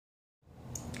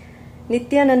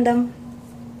Nityanandam.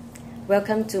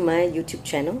 Welcome to my YouTube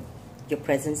channel, Your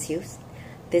Presence Heals.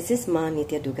 This is Ma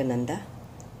Nitya Dugananda.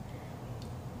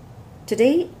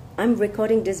 Today, I'm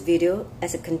recording this video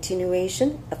as a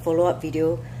continuation, a follow-up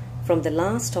video from the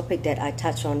last topic that I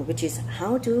touched on, which is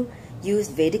how to use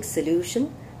Vedic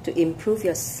solution to improve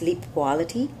your sleep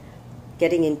quality,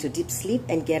 getting into deep sleep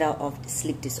and get out of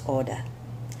sleep disorder.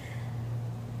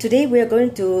 Today, we are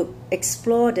going to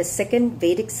explore the second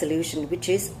Vedic solution, which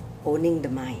is owning the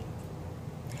mind.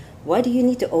 Why do you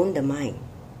need to own the mind?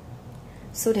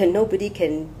 So that nobody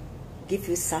can give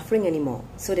you suffering anymore,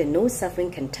 so that no suffering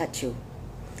can touch you.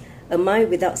 A mind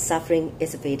without suffering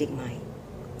is a Vedic mind.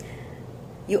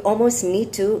 You almost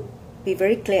need to be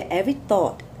very clear. Every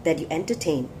thought that you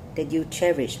entertain, that you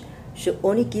cherish, should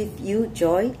only give you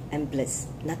joy and bliss,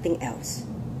 nothing else.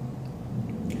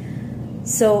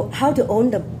 So, how to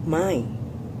own the mind?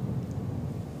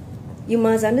 You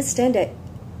must understand that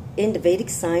in the Vedic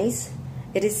science,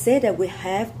 it is said that we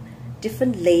have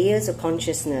different layers of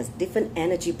consciousness, different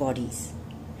energy bodies.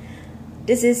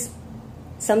 This is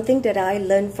something that I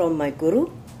learned from my guru,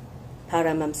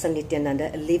 Paramahamsa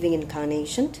Nityananda, a living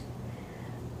incarnation.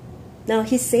 Now,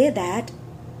 he said that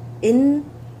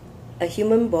in a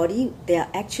human body, there are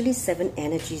actually 7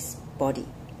 energies body.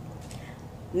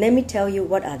 Let me tell you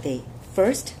what are they.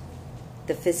 First,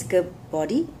 the physical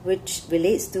body, which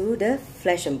relates to the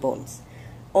flesh and bones.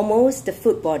 Almost the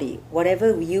food body,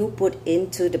 whatever you put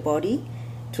into the body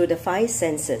through the 5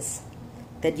 senses,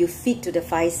 that you feed to the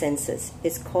 5 senses,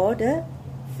 is called the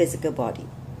physical body.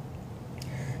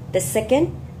 The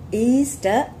second is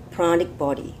the pranic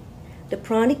body. The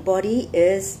pranic body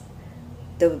is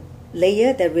the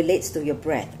layer that relates to your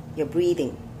breath, your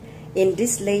breathing. In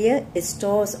this layer, it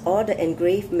stores all the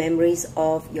engraved memories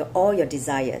of all your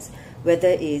desires, whether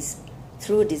it is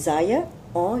through desire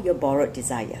or your borrowed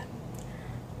desire.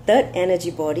 Third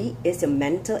energy body is your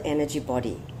mental energy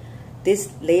body. This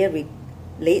layer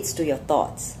relates to your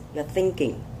thoughts, your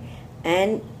thinking,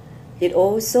 and it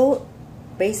also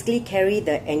basically carries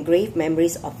the engraved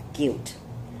memories of guilt.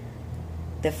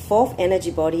 The fourth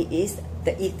energy body is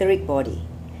the etheric body.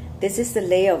 This is the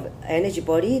layer of energy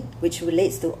body which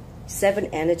relates to the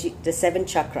 7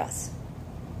 chakras.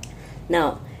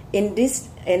 Now, in this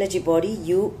energy body,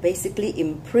 you basically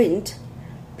imprint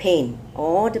pain,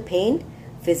 all the pain,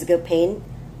 physical pain,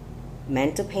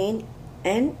 mental pain,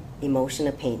 and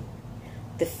emotional pain.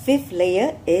 The 5th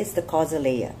layer is the causal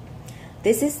layer.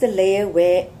 This is the layer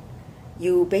where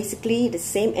you basically, the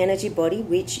same energy body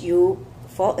which you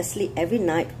fall asleep every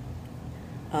night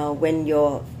when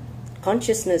your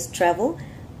consciousness travel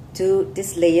to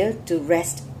this layer to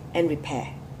rest and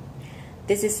repair.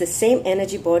 This is the same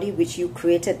energy body which you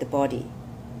created the body.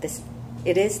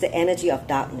 It is the energy of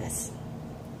darkness.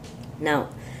 Now,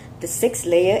 the 6th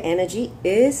layer energy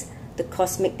is the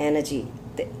cosmic energy,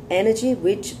 the energy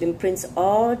which imprints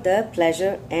all the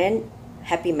pleasure and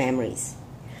happy memories.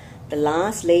 The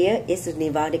last layer is the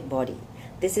nirvanic body.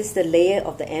 This is the layer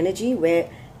of the energy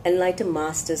where enlightened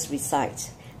masters reside.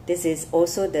 This is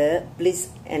also the bliss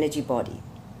energy body.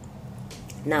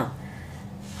 Now,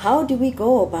 how do we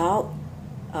go about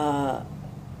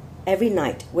every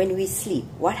night when we sleep?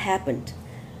 What happened?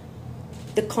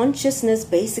 The consciousness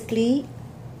basically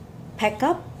pack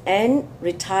up and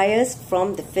retires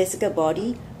from the physical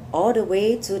body all the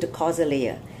way to the causal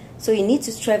layer. So you need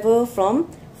to travel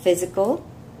from physical,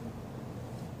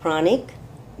 pranic,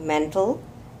 mental,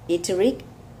 etheric,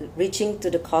 reaching to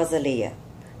the causal layer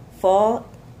for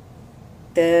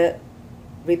the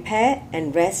repair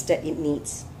and rest that it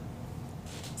needs.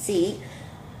 See,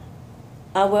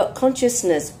 our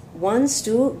consciousness wants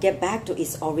to get back to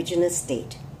its original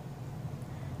state.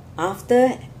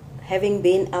 After having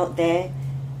been out there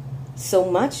so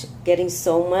much, getting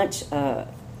so much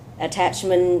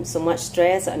attachment, so much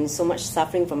stress and so much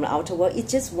suffering from the outer world, it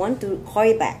just wants to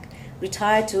coil back,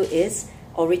 retire to its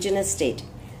original state.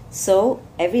 So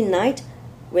every night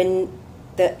when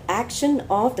the action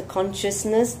of the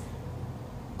consciousness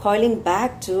coiling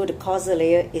back to the causal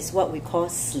layer is what we call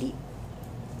sleep.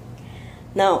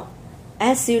 Now,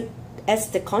 as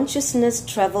the consciousness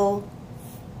travel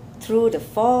through the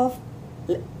 4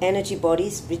 energy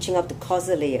bodies reaching up the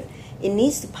causal layer, it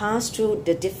needs to pass through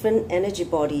the different energy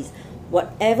bodies,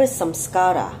 whatever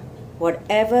samskara,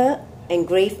 whatever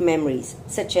engraved memories,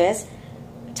 such as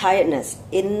tiredness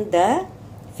in the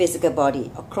physical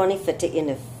body or chronic fatigue in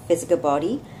the physical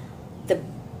body, the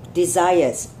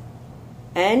desires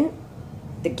and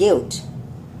the guilt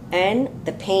and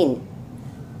the pain,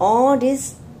 all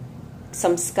this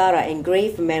samskara,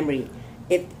 engraved memory,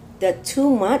 if they're too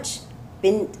much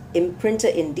been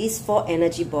imprinted in these 4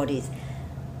 energy bodies,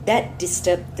 that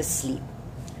disturb the sleep.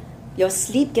 Your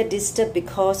sleep get disturbed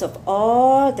because of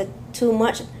all the too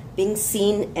much being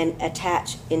seen and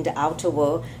attached in the outer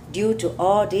world due to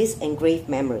all these engraved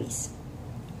memories.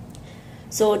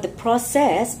 So the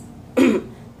process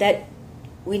that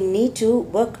we need to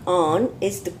work on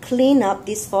is to clean up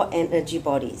these 4 energy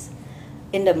bodies.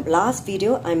 In the last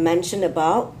video, I mentioned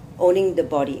about owning the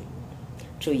body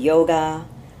through yoga,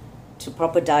 to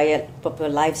proper diet, proper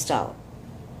lifestyle.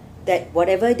 That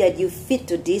whatever that you fit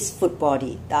to this food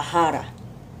body, the ahara.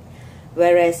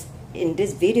 Whereas in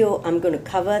this video, I'm going to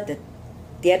cover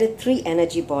the other 3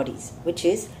 energy bodies, which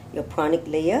is your pranic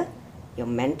layer, your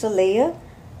mental layer,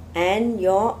 and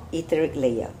your etheric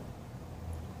layer.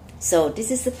 So this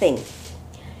is the thing.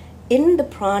 In the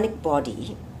pranic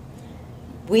body,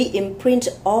 we imprint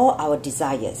all our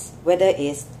desires, whether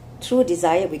it's through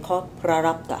desire we call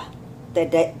prarabdha,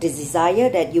 the desire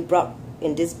that you brought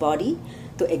in this body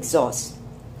to exhaust,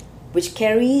 which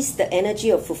carries the energy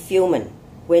of fulfillment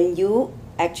when you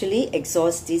actually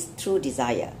exhaust this through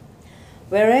desire.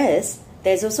 Whereas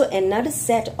there's also another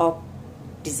set of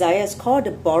desires called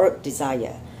the borrowed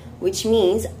desire, which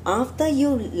means after you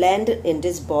landed in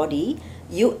this body,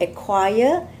 you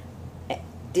acquire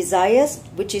desires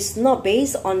which is not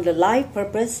based on the life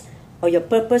purpose or your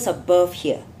purpose of birth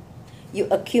here. You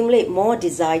accumulate more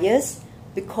desires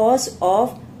because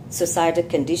of societal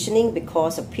conditioning,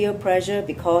 because of peer pressure,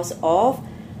 because of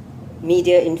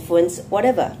media influence,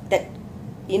 whatever. That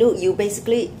you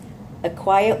basically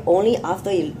acquire only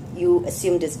after you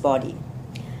assume this body.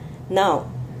 Now,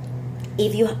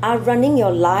 if you are running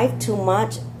your life too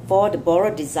much for the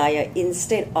borrowed desire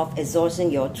instead of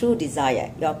exhausting your true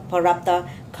desire, your prarabdha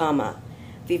karma,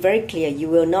 be very clear, you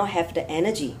will not have the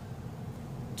energy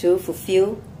to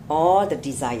fulfill all the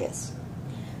desires.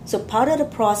 So part of the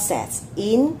process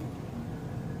in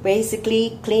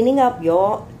basically cleaning up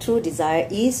your true desire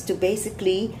is to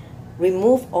basically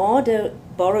remove all the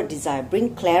borrowed desire,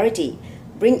 bring clarity,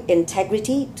 bring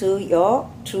integrity to your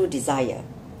true desire.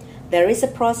 There is a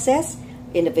process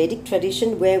in the Vedic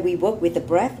tradition where we work with the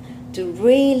breath to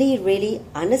really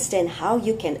understand how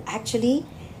you can actually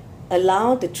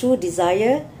allow the true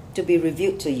desire to be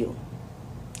revealed to you.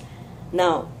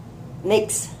 Now,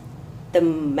 next, the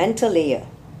mental layer.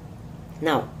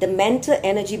 Now, the mental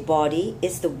energy body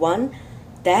is the one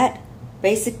that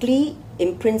basically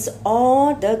imprints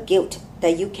all the guilt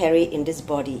that you carry in this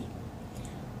body.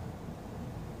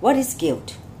 What is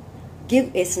guilt?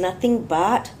 Guilt is nothing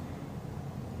but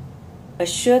a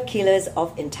sure killer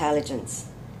of intelligence.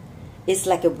 It's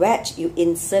like a wedge you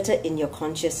inserted in your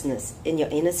consciousness, in your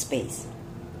inner space.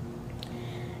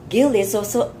 Guilt is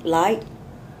also like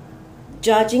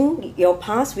judging your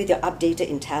past with your updated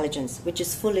intelligence, which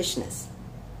is foolishness.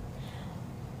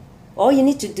 All you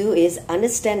need to do is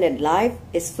understand that life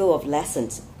is full of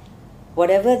lessons.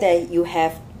 Whatever that you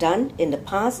have done in the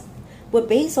past were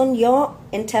based on your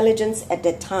intelligence at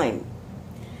that time.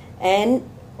 And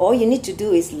all you need to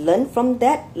do is learn from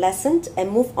that lesson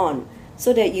and move on,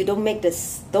 so that you don't make the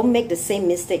same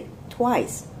mistake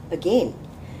twice again.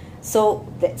 So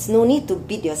there's no need to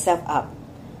beat yourself up.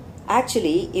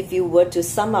 Actually, if you were to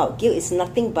sum out, guilt is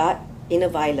nothing but inner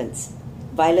violence,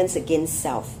 violence against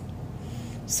self.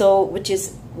 So, which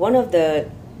is one of the,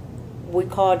 we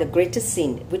call the greatest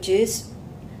sin, which is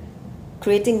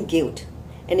creating guilt.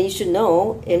 And you should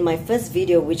know, in my first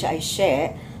video, which I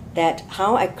shared, that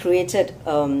how I created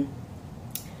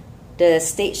the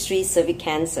stage 3 cervic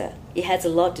cancer, it has a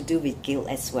lot to do with guilt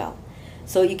as well.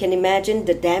 So you can imagine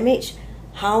the damage,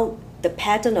 how the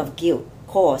pattern of guilt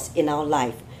causes in our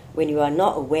life when you are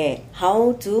not aware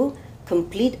how to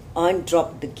complete and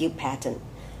drop the guilt pattern.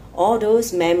 All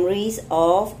those memories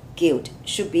of guilt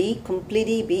should be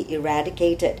completely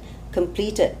eradicated,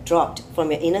 completed, dropped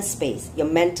from your inner space, your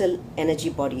mental energy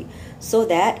body, so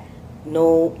that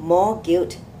no more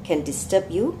guilt can disturb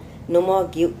you, no more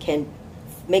guilt can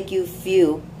make you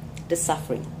feel the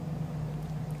suffering.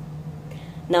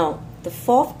 Now, the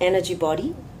 4th energy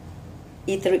body,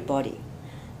 etheric body.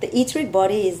 The etheric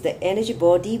body is the energy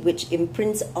body which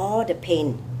imprints all the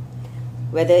pain,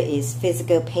 whether it's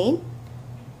physical pain,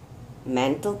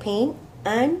 mental pain,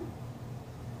 and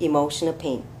emotional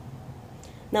pain.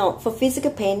 Now, for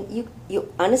physical pain,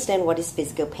 you understand what is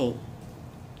physical pain.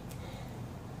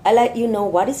 I'll let you know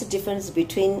what is the difference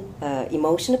between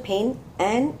emotional pain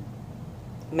and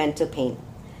mental pain.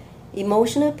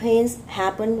 Emotional pains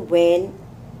happen when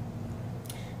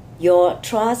your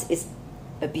trust is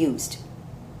abused,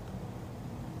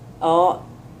 or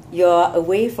you're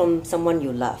away from someone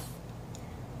you love.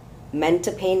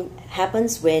 Mental pain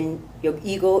happens when your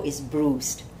ego is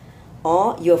bruised,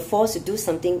 or you're forced to do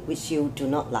something which you do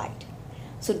not like.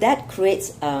 So that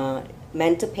creates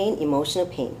mental pain, emotional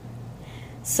pain.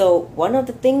 So one of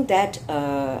the things that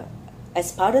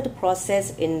as part of the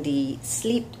process in the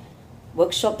sleep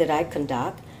workshop that I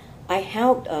conduct, I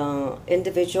help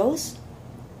individuals,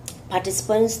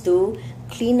 participants, to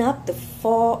clean up the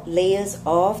 4 layers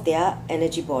of their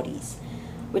energy bodies,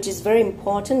 which is very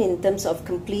important in terms of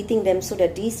completing them so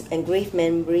that these engraved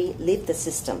memory leave the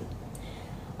system.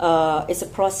 It's a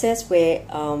process where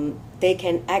they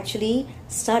can actually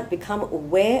start become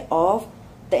aware of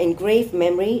the engraved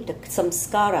memory, the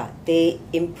samskara they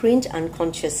imprint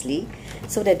unconsciously,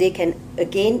 so that they can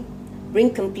again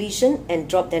bring completion and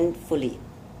drop them fully.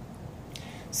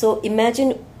 So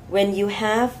imagine when you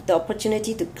have the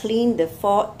opportunity to clean the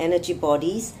 4 energy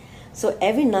bodies. So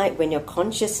every night when your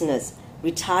consciousness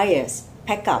retires,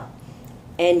 pack up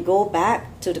and go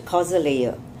back to the causal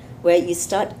layer, where you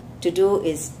start to do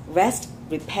is rest,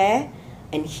 repair,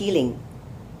 and healing.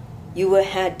 You will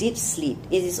have deep sleep.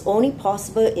 It is only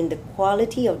possible in the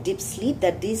quality of deep sleep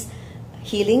that this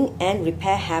healing and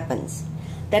repair happens.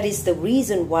 That is the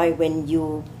reason why when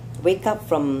you wake up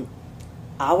from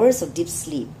hours of deep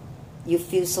sleep, you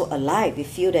feel so alive. You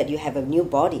feel that you have a new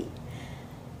body.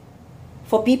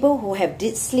 For people who have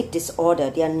deep sleep disorder,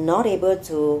 they are not able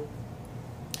to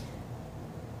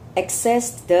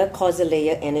access the causal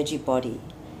layer energy body.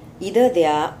 Either they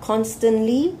are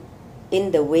constantly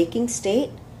in the waking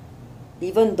state,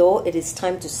 even though it is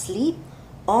time to sleep,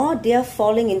 or they are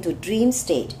falling into dream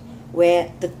state,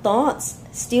 where the thoughts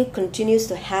still continues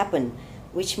to happen,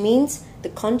 which means the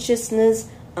consciousness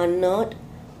are not,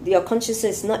 your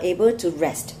consciousness is not able to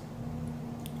rest,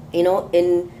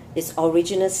 in its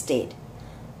original state.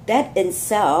 That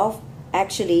itself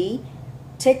actually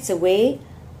takes away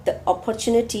the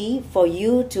opportunity for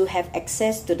you to have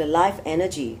access to the life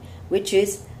energy, which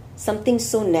is something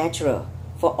so natural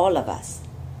for all of us.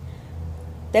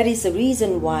 That is the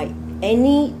reason why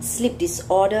any sleep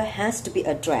disorder has to be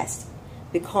addressed,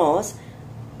 because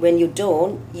when you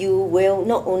don't, you will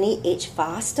not only age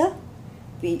faster,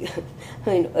 be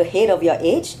ahead of your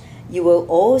age, you will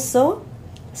also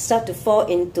start to fall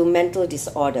into mental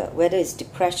disorder, whether it's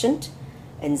depression,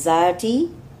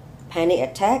 anxiety, panic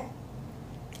attack.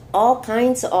 All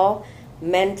kinds of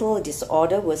mental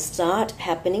disorder will start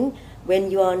happening when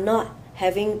you are not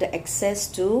having the access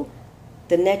to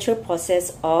the natural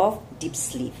process of deep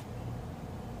sleep.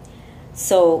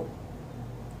 So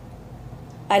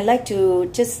I'd like to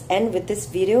just end with this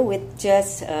video with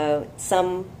just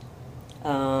some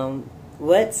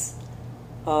words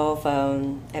of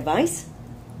advice.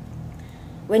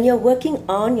 When you're working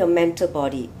on your mental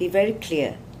body, be very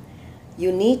clear.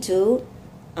 You need to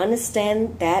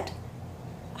understand that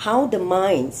how the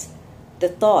minds, the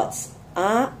thoughts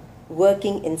are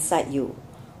working inside you.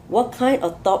 What kind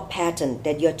of thought pattern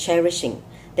that you're cherishing,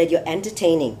 that you're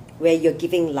entertaining, where you're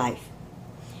giving life.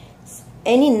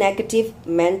 Any negative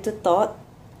mental thought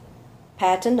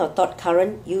pattern or thought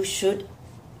current, you should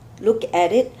look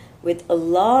at it with a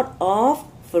lot of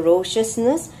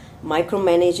ferociousness,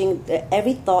 micromanaging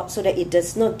every thought so that it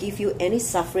does not give you any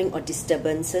suffering or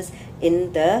disturbances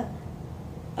in the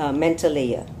mental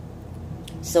layer.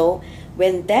 So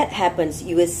when that happens,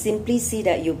 you will simply see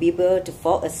that you'll be able to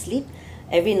fall asleep.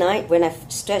 Every night when I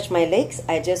stretch my legs,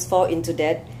 I just fall into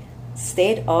that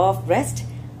state of rest,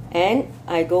 and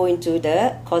I go into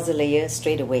the causal layer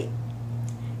straight away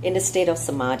in the state of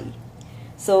samadhi.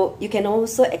 So you can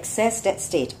also access that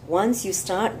state once you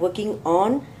start working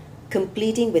on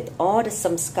completing with all the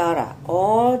samskara,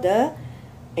 all the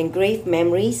engraved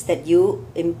memories that you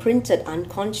imprinted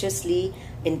unconsciously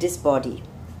in this body.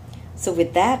 So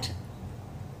with that,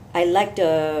 I'd like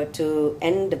to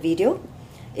end the video.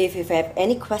 If you have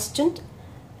any question,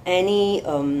 any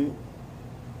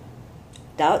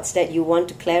doubts that you want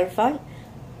to clarify,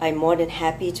 I'm more than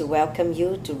happy to welcome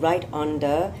you to write on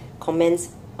the comments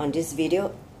on this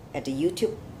video at the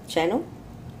YouTube channel,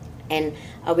 and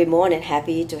I'll be more than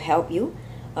happy to help you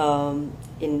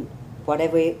in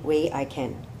whatever way I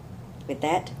can. With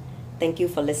that, thank you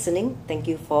for listening. Thank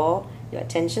you for your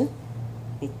attention.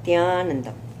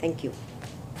 Nityanandam. Thank you.